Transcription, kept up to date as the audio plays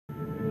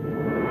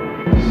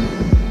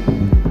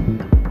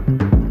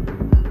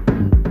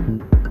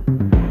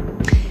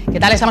¿Qué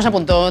tal? Estamos a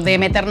punto de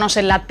meternos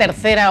en la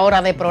tercera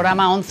hora de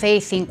programa,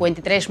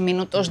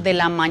 11:53 de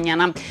la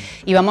mañana,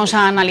 y vamos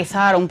a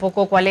analizar un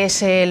poco cuál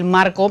es el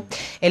marco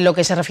en lo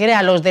que se refiere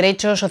a los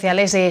derechos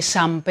sociales de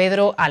San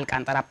Pedro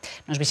Alcántara.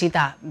 Nos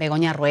visita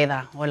Begoña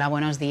Rueda. Hola,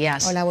 buenos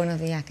días. Hola, buenos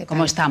días. ¿Qué tal?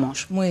 ¿Cómo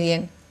estamos? Muy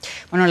bien.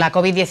 Bueno, la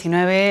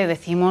COVID-19,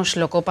 decimos,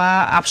 lo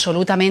copa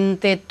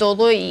absolutamente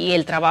todo, y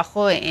el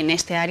trabajo en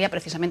este área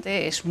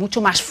precisamente es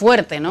mucho más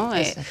fuerte, ¿no?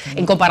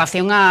 En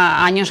comparación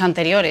a años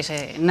anteriores,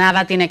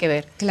 nada tiene que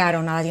ver.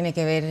 Claro, nada tiene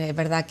que ver. Es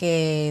verdad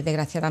que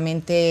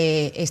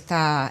desgraciadamente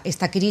esta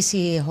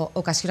crisis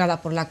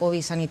ocasionada por la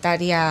COVID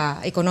sanitaria,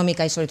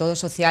 económica y sobre todo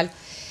social,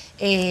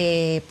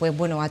 pues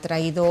bueno, ha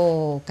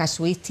traído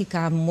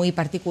casuísticas muy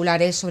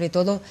particulares, sobre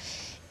todo.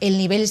 El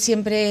nivel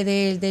siempre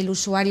del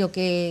usuario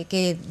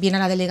que viene a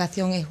la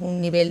delegación es un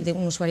nivel de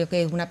un usuario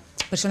que es una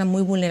persona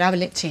muy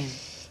vulnerable. Sí.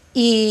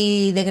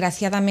 Y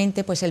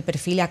desgraciadamente pues el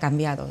perfil ha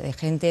cambiado, de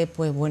gente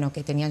pues bueno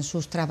que tenían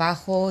sus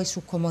trabajos y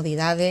sus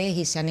comodidades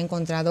y se han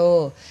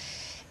encontrado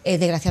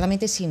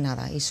desgraciadamente sin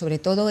nada, y sobre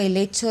todo el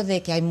hecho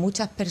de que hay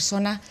muchas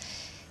personas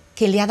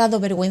que le ha dado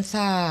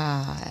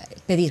vergüenza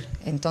pedir.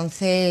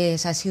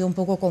 Entonces ha sido un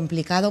poco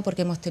complicado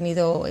porque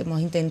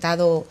hemos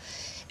intentado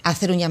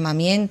hacer un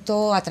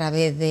llamamiento a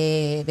través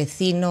de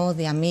vecinos,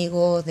 de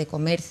amigos, de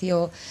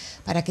comercio,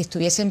 para que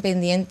estuviesen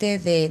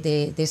pendientes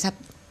de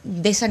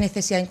esa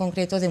necesidad en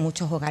concreto de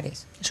muchos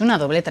hogares. Es una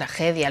doble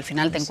tragedia, al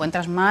final te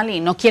encuentras mal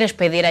y no quieres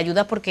pedir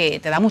ayuda porque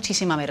te da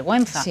muchísima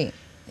vergüenza. Sí,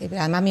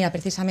 además mira,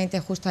 precisamente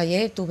justo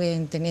ayer tuve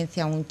en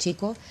tenencia a un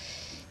chico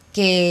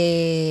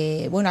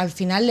que, bueno, al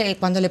final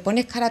cuando le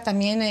pones cara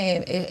también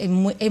es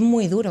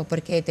muy duro,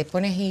 porque te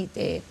pones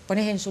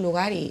en su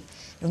lugar, y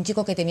era un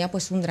chico que tenía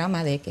pues un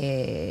drama de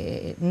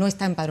que no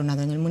está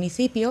empadronado en el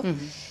municipio,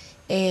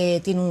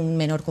 tiene un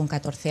menor con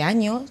 14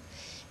 años,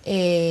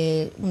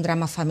 un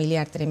drama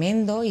familiar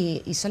tremendo,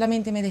 y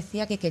solamente me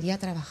decía que quería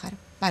trabajar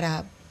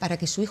para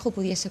que su hijo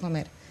pudiese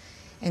comer.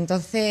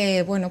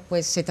 Entonces, bueno,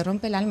 pues se te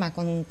rompe el alma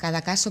con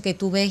cada caso que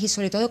tú ves, y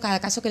sobre todo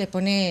cada caso que le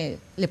pones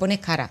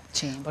cara.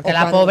 Sí, porque a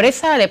la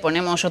pobreza le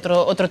ponemos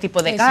otro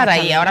tipo de cara,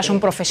 y ahora son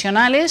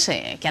profesionales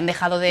que han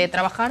dejado de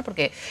trabajar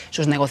porque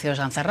sus negocios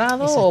han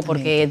cerrado o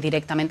porque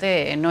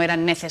directamente no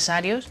eran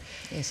necesarios,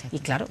 y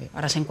claro,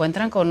 ahora se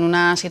encuentran con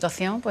una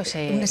situación pues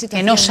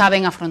que no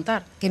saben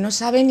afrontar. Que no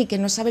saben, y que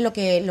no saben lo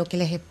que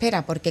les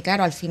espera, porque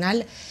claro, al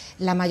final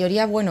la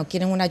mayoría, bueno,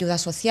 quieren una ayuda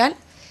social,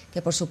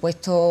 que por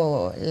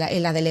supuesto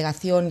en la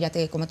delegación,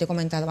 como te he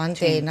comentado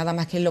antes, nada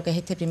más que en lo que es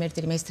este primer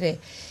trimestre,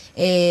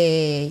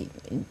 se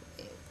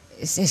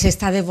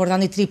está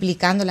desbordando y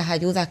triplicando las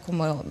ayudas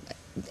como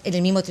en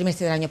el mismo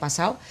trimestre del año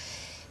pasado.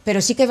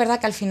 Pero sí que es verdad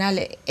que al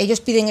final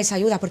ellos piden esa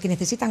ayuda porque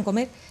necesitan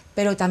comer,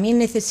 pero también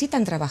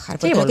necesitan trabajar.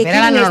 Sí, volver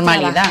a la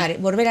normalidad.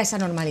 Volver a esa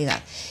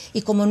normalidad.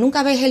 Y como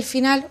nunca ves el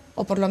final,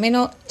 o por lo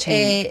menos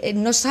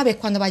no sabes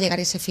cuándo va a llegar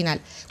ese final,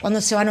 cuándo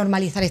se va a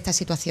normalizar esta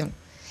situación.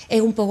 Es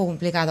un poco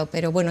complicado,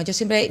 pero bueno, yo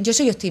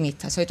soy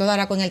optimista, sobre todo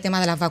ahora con el tema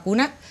de las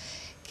vacunas,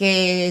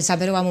 que en San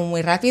Pedro vamos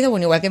muy rápido,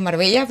 bueno, igual que en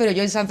Marbella, pero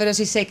yo en San Pedro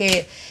sí sé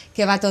que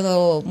va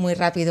todo muy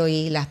rápido,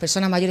 y las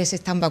personas mayores se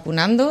están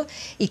vacunando,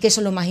 y que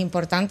eso es lo más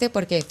importante,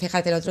 porque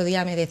fíjate, el otro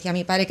día me decía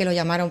mi padre, que lo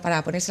llamaron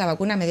para ponerse la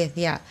vacuna, me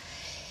decía: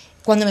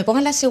 cuando me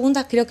pongan la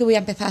segunda creo que voy a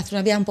empezar a hacer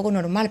una vida un poco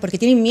normal, porque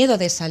tienen miedo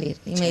de salir.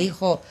 Y me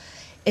dijo: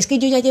 es que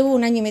yo ya llevo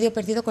 1 año y medio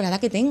perdido con la edad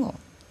que tengo.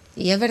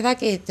 Y es verdad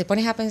que te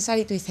pones a pensar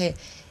y tú dices,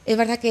 es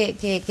verdad que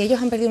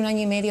ellos han perdido 1 año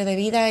y medio de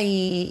vida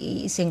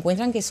y se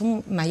encuentran que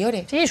son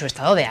mayores. Sí, su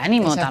estado de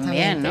ánimo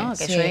también, ¿no?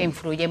 Que eso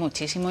influye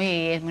muchísimo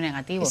y es muy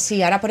negativo.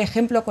 Sí, ahora por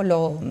ejemplo con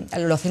los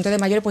centros de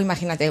mayores, pues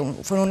imagínate,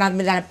 fueron una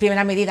de las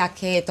primeras medidas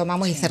que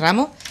tomamos y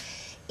cerramos.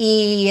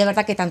 Y es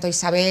verdad que tanto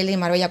Isabel en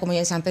Marbella como yo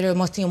en San Pedro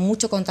hemos tenido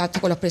mucho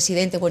contacto con los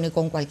presidentes, bueno, y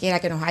con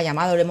cualquiera que nos ha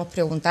llamado, le hemos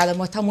preguntado,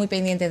 hemos estado muy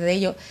pendientes de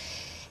ellos.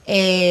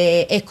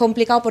 Es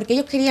complicado porque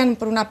ellos querían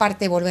por una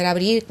parte volver a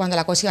abrir cuando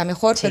la cosa iba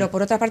mejor, pero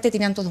por otra parte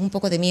tenían todos un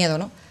poco de miedo,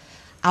 ¿no?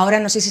 Ahora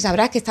no sé si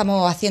sabrás que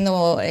estamos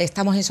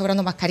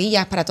ensobrando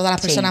mascarillas para todas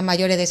las personas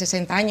mayores de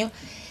 60 años.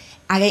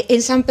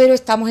 En San Pedro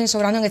estamos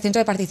ensobrando en el Centro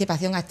de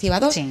Participación Activa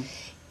 2.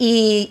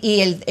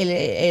 Y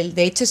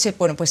de hecho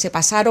pues se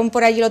pasaron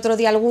por allí el otro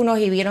día algunos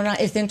y vieron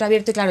el centro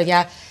abierto, y claro,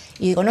 ya...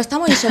 Y digo, no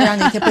estamos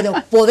ensobrando. Y dice, pero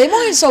 ¿podemos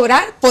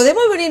ensobrar?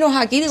 ¿Podemos venirnos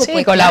aquí? Digo, sí,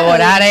 pues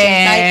colaborar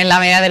en la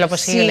medida de lo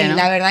posible, sí, ¿no?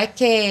 La verdad es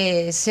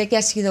que sé que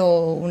ha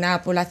sido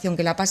una población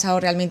que la ha pasado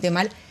realmente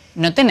mal.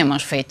 No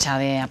tenemos fecha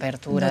de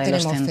apertura de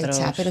los centros de mayores. No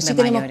tenemos fecha, pero sí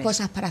tenemos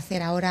cosas para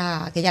hacer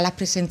ahora, que ya las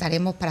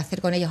presentaremos, para hacer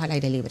con ellos al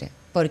aire libre.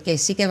 Porque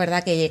sí que es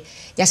verdad que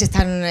ya se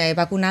están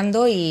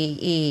vacunando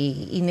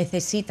y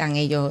necesitan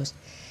ellos,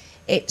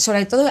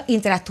 sobre todo,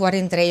 interactuar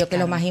entre ellos, que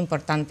es lo más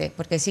importante.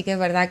 Porque sí que es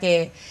verdad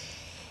que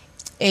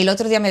el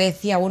otro día me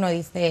decía uno,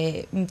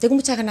 dice, tengo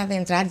muchas ganas de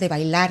entrar, de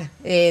bailar,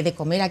 de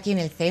comer aquí en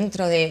el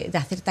centro, de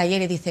hacer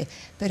talleres, dice,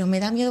 pero me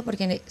da miedo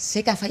porque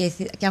sé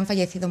que han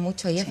fallecido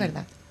muchos, y es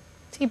verdad.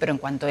 Sí, pero en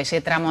cuanto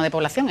ese tramo de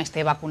población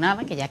esté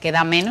vacunada, que ya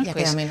queda menos,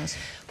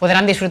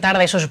 podrán disfrutar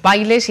de esos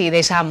bailes y de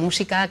esa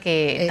música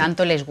que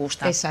tanto les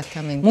gusta.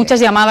 Exactamente. Muchas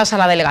llamadas a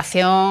la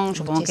delegación,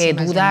 supongo que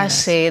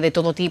dudas de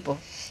todo tipo.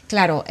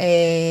 Claro,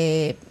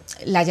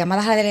 las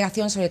llamadas a la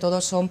delegación sobre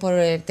todo son por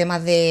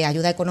temas de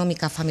ayuda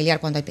económica familiar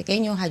cuando hay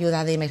pequeños,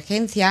 ayuda de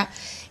emergencia,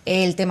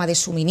 el tema de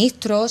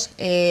suministros,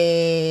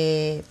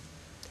 el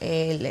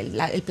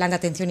plan de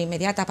atención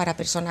inmediata para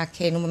personas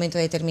que en un momento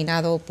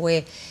determinado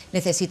pues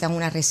necesitan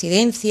una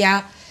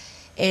residencia.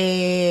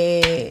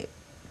 Es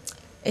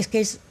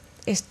que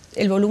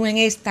el volumen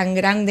es tan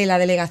grande, la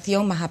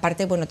delegación, más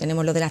aparte, bueno,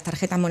 tenemos lo de las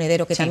tarjetas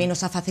monedero, que también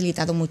nos ha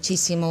facilitado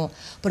muchísimo,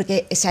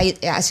 porque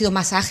ha sido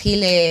más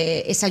ágil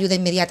esa ayuda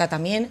inmediata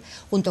también,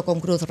 junto con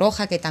Cruz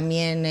Roja, que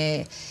también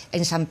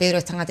en San Pedro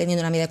están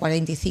atendiendo una media de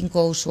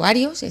 45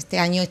 usuarios. Este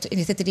año, en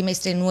este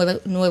trimestre,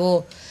 9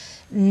 nuevos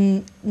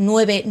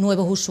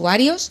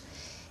usuarios.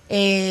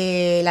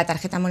 La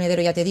tarjeta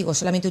monedero, ya te digo,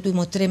 solamente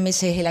tuvimos 3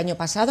 meses el año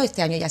pasado,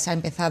 este año ya se ha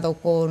empezado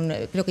con,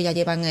 creo que ya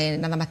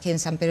llevan nada más que en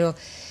San Pedro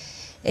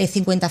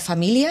 50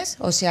 familias,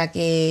 o sea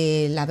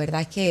que la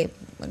verdad es que,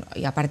 bueno,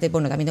 y aparte,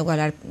 bueno, también tengo que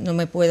hablar, no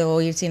me puedo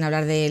ir sin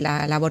hablar de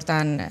la labor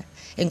tan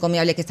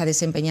encomiable que está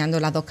desempeñando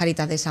las dos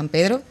Cáritas de San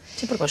Pedro.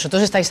 Sí, porque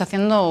vosotros estáis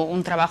haciendo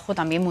un trabajo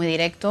también muy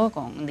directo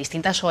con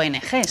distintas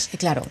ONGs.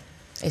 Claro.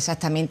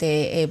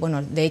 Exactamente,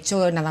 bueno, de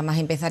hecho, nada más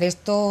empezar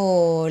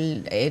esto,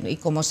 y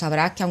como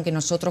sabrás que aunque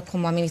nosotros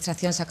como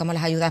administración sacamos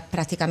las ayudas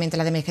prácticamente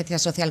las de emergencia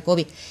social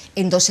COVID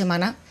en 2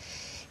 semanas,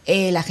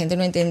 la gente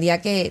no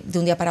entendía que de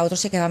un día para otro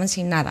se quedaban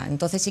sin nada.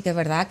 Entonces sí que es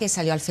verdad que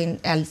salió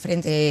al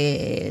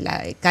frente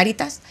la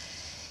Cáritas,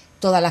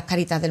 todas las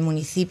Cáritas del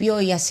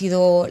municipio, y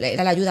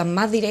era la ayuda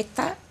más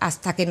directa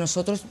hasta que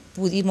nosotros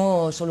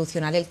pudimos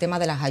solucionar el tema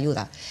de las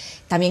ayudas.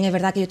 También es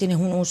verdad que ellos tienen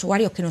unos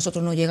usuarios que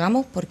nosotros no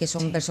llegamos, porque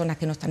son personas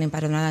que no están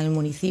empadronadas en el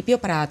municipio.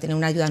 Para tener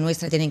una ayuda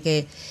nuestra tienen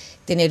que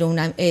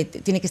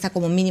estar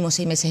como mínimo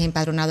 6 meses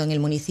empadronados en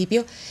el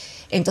municipio.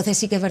 Entonces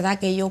sí que es verdad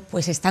que ellos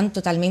pues están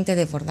totalmente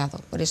desbordados.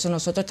 Por eso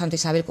nosotros, tanto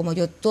Isabel como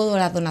yo, todas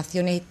las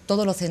donaciones,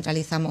 todo lo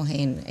centralizamos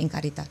en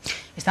Cáritas.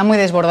 Están muy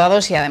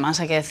desbordados y además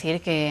hay que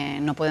decir que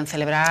no pueden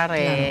celebrar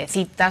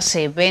citas,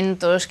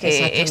 eventos,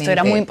 que esto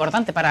era muy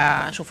importante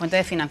para su fuente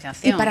de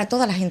financiación. Y para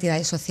todas las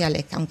entidades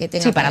sociales, que aunque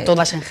tengan... Sí, para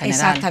todas en general.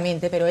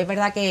 Exactamente, pero es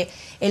verdad que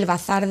el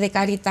bazar de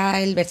Cáritas,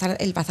 el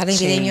bazar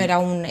navideño era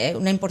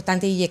una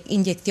importante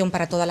inyección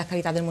para todas las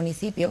Cáritas del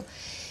municipio.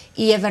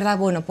 Y es verdad,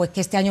 bueno, pues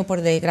que este año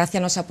por desgracia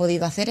no se ha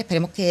podido hacer.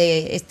 Esperemos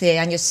que este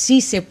año sí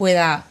se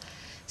pueda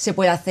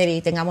hacer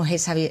y tengamos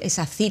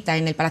esa cita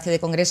en el Palacio de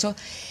Congresos.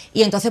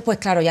 Y entonces, pues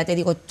claro, ya te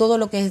digo, todo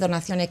lo que es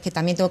donaciones, que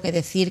también tengo que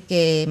decir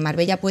que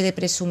Marbella puede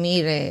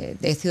presumir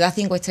de ciudad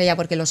 5 estrellas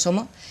porque lo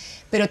somos,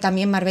 pero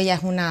también Marbella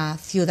es una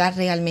ciudad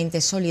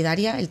realmente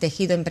solidaria. El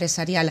tejido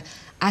empresarial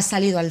ha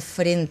salido al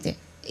frente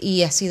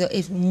y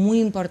es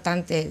muy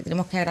importante,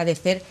 tenemos que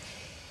agradecer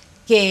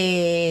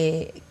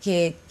que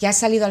ha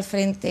salido al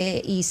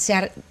frente y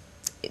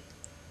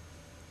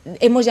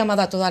hemos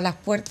llamado a todas las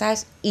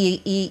puertas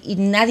y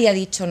nadie ha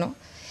dicho no.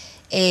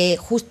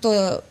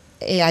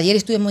 Ayer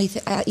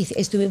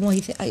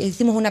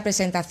hicimos una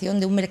presentación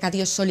de un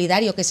mercadillo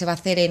solidario que se va a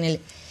hacer en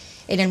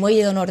el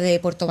Muelle de Honor de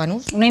Puerto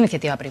Banús. Una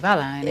iniciativa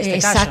privada, en este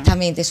caso.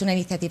 Exactamente, es una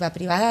iniciativa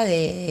privada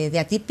de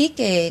Atipi,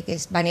 que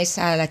es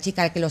Vanessa, la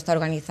chica que lo está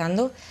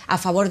organizando, a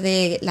favor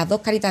de las dos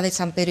Cáritas de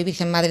San Pedro y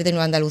Virgen Madre de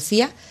Nueva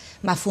Andalucía,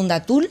 más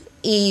Fundatul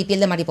y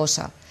Piel de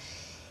Mariposa.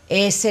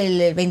 Es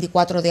el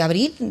 24 de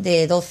abril,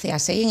 de 12 a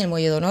 6 en el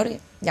Muelle de Honor.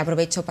 Y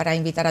aprovecho para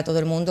invitar a todo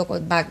el mundo,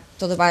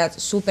 todo va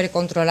súper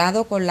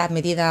controlado con las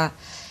medidas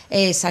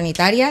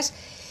sanitarias.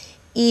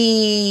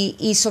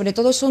 Y sobre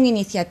todo son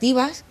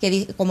iniciativas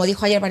que, como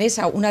dijo ayer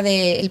Vanessa,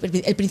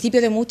 el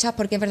principio de muchas,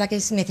 porque es verdad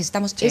que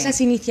necesitamos esas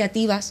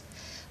iniciativas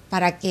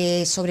para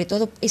que, sobre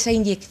todo, esa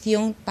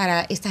inyección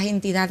para estas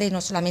entidades,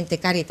 no solamente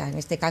Cáritas, en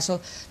este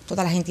caso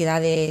todas las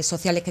entidades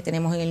sociales que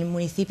tenemos en el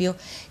municipio,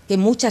 que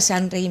muchas se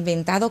han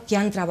reinventado, que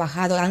han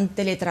trabajado, han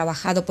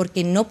teletrabajado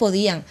porque no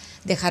podían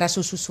dejar a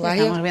sus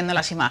usuarios. Estamos viendo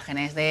las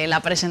imágenes de la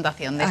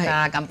presentación de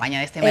esta campaña,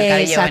 de este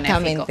mercadillo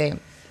benéfico.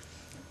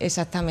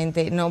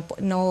 Exactamente.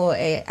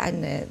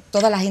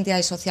 Todas las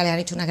entidades sociales han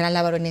hecho una gran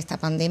labor en esta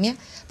pandemia,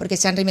 porque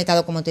se han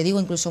reinventado, como te digo,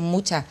 incluso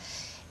muchas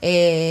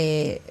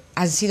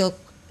han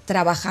sido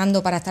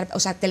teletrabajando para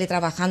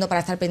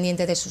estar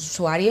pendientes de sus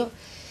usuarios.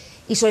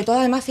 Y sobre todo,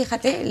 además,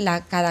 fíjate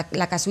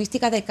la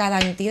casuística de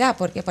cada entidad,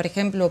 porque, por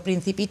ejemplo,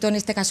 Principito, en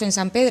este caso en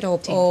San Pedro,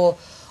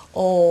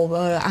 o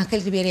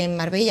Ángel Riviere en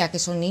Marbella, que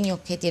son niños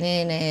que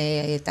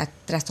tienen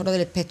trastorno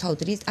del espectro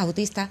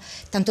autista,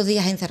 tantos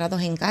días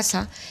encerrados en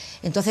casa.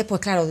 Entonces,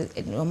 pues claro,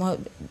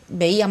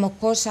 veíamos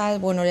cosas,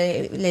 bueno,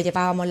 le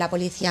llevábamos la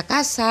policía a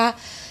casa.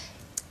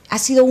 Ha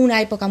sido una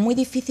época muy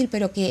difícil,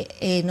 pero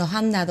que nos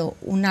han dado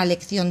una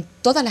lección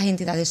todas las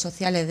entidades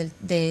sociales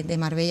de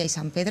Marbella y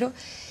San Pedro,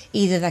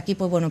 y desde aquí,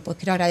 pues bueno, pues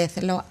quiero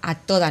agradecerlo a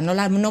todas. No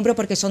las nombro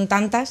porque son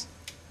tantas.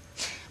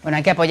 Bueno,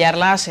 hay que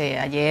apoyarlas.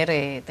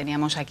 Ayer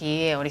teníamos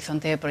aquí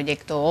Horizonte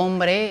Proyecto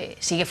Hombre,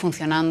 sigue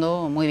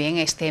funcionando muy bien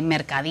este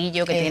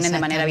mercadillo que tienen de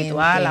manera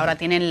habitual, ahora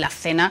tienen la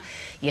cena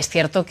y es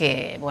cierto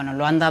que bueno,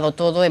 lo han dado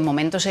todo en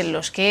momentos en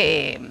los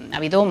que ha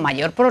habido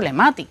mayor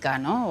problemática,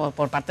 ¿no?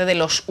 Por parte de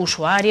los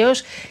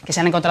usuarios que se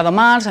han encontrado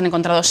mal, se han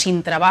encontrado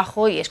sin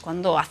trabajo y es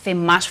cuando hace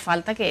más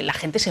falta que la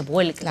gente se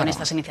vuelque con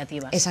estas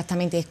iniciativas.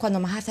 Exactamente, es cuando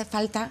más hace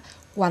falta,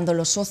 cuando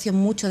los socios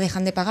muchos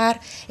dejan de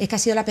pagar, es que ha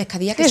sido la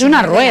pescadilla que es se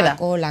una muerde rueda. La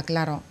cola,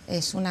 claro,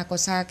 es una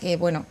cosa que,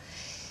 bueno,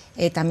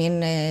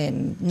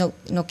 también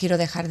no quiero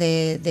dejar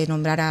de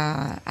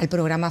nombrar al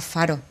programa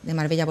Faro de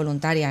Marbella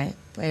Voluntaria,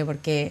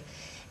 porque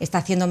está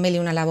haciendo Meli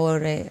una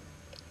labor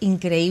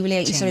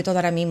increíble y sobre todo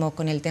ahora mismo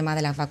con el tema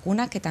de las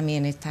vacunas, que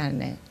también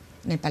están en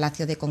el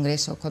Palacio de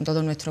Congresos con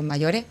todos nuestros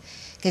mayores,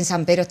 que en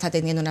San Pedro está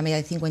atendiendo una media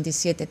de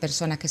 57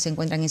 personas que se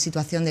encuentran en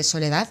situación de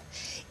soledad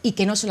y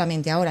que no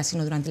solamente ahora,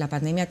 sino durante la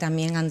pandemia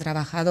también han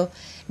trabajado,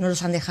 no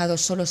los han dejado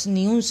solos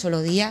ni un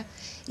solo día,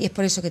 y es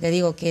por eso que te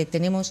digo que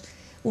tenemos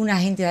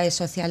unas entidades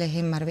sociales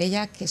en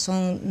Marbella que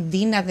son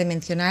dignas de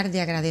mencionar,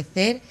 de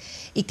agradecer,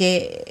 y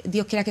que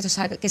Dios quiera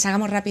que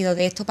salgamos rápido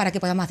de esto para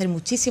que podamos hacer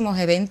muchísimos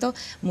eventos,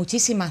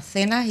 muchísimas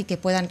cenas y que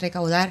puedan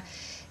recaudar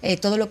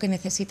todo lo que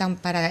necesitan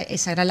para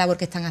esa gran labor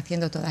que están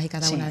haciendo todas y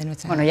cada una de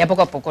nuestras. Bueno, ya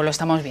poco a poco lo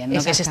estamos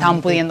viendo, que se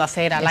están pudiendo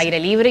hacer al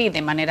aire libre y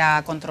de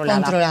manera controlada.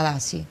 Controlada,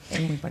 sí, es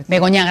muy importante.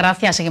 Begoña,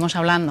 gracias, seguimos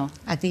hablando.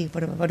 A ti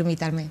por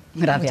invitarme.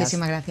 Gracias.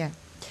 Muchísimas gracias.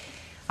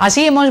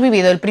 Así hemos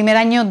vivido el primer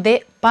año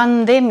de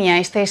pandemia.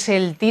 Este es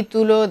el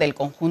título del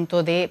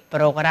conjunto de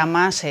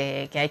programas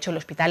que ha hecho el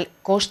Hospital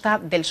Costa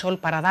del Sol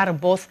para dar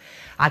voz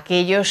a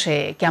aquellos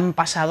que han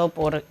pasado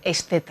por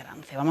este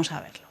trance. Vamos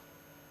a verlo.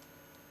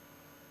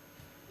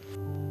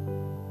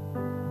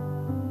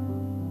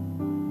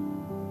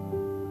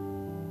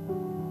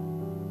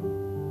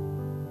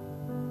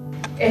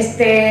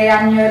 Este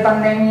año de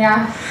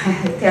pandemia,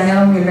 este año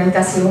 2020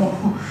 ha sido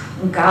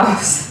un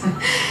caos.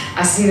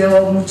 Ha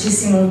sido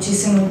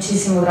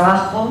muchísimo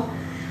trabajo,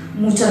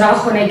 mucho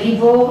trabajo en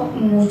equipo,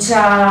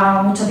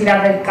 mucho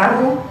tirar del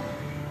carro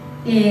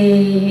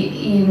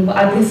y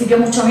al principio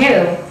mucho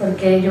miedo,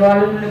 porque yo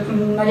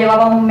no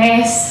llevaba un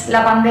mes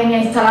la pandemia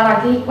instalada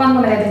aquí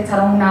cuando me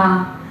detectaron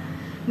una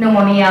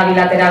neumonía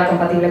bilateral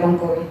compatible con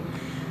COVID.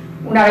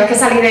 Una vez que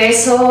salí de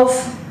eso,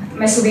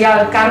 me subí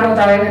al carro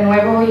otra vez de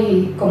nuevo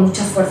y con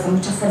mucha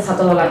fuerza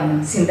todo el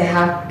año, sin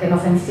dejar que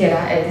nos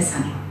venciera el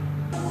desánimo.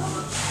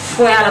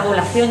 Pues a la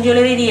población yo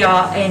le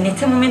diría, en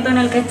este momento en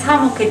el que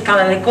estamos, que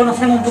cada vez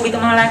conocemos un poquito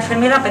más la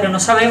enfermedad, pero no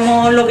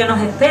sabemos lo que nos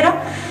espera,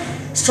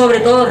 sobre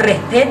todo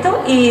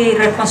respeto y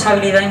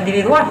responsabilidad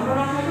individual.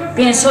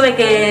 Pienso de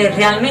que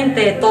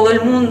realmente todo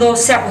el mundo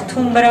se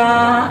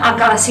acostumbra a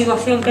cada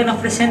situación que nos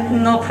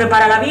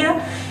prepara la vida,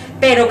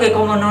 pero que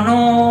como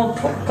no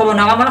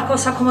hagamos las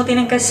cosas como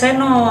tienen que ser,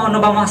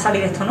 no vamos a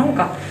salir de esto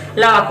nunca.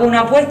 La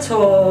vacuna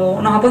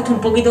nos ha puesto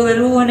un poquito de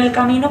luz en el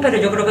camino, pero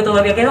yo creo que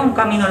todavía queda un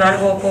camino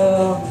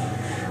largo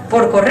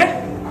por correr.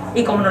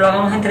 Y como no lo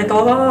hagamos entre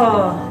todos,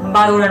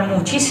 va a durar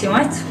muchísimo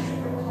esto.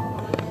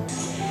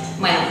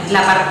 Bueno,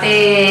 la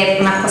parte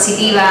más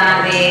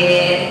positiva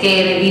que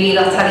he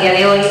vivido hasta el día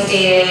de hoy,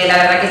 la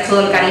verdad que es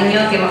todo el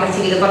cariño que hemos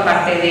recibido por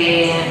parte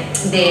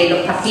de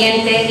los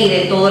pacientes y de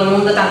todo el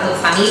mundo, tanto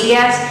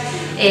familias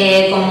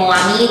como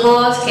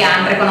amigos que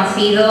han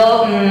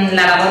reconocido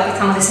la labor que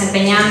estamos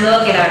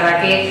desempeñando, que la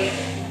verdad que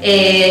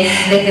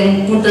desde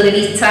un punto de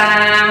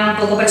vista un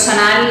poco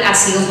personal ha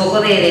sido un poco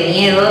de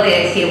miedo,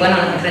 de decir, bueno,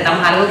 nos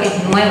enfrentamos a algo que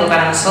es nuevo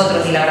para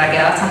nosotros y la verdad que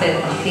era bastante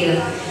desconocido.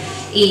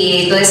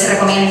 Y todo ese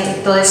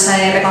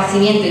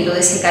reconocimiento y todo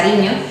ese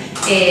cariño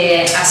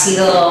ha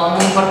sido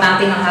muy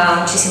importante y nos ha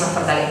dado muchísima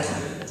fortaleza.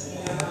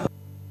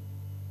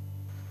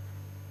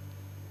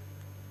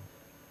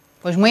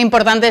 Pues muy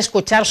importante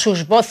escuchar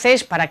sus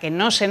voces para que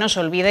no se nos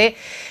olvide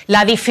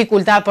la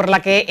dificultad por la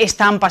que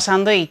están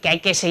pasando y que hay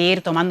que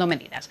seguir tomando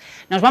medidas.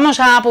 Nos vamos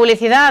a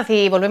publicidad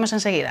y volvemos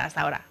enseguida.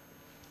 Hasta ahora.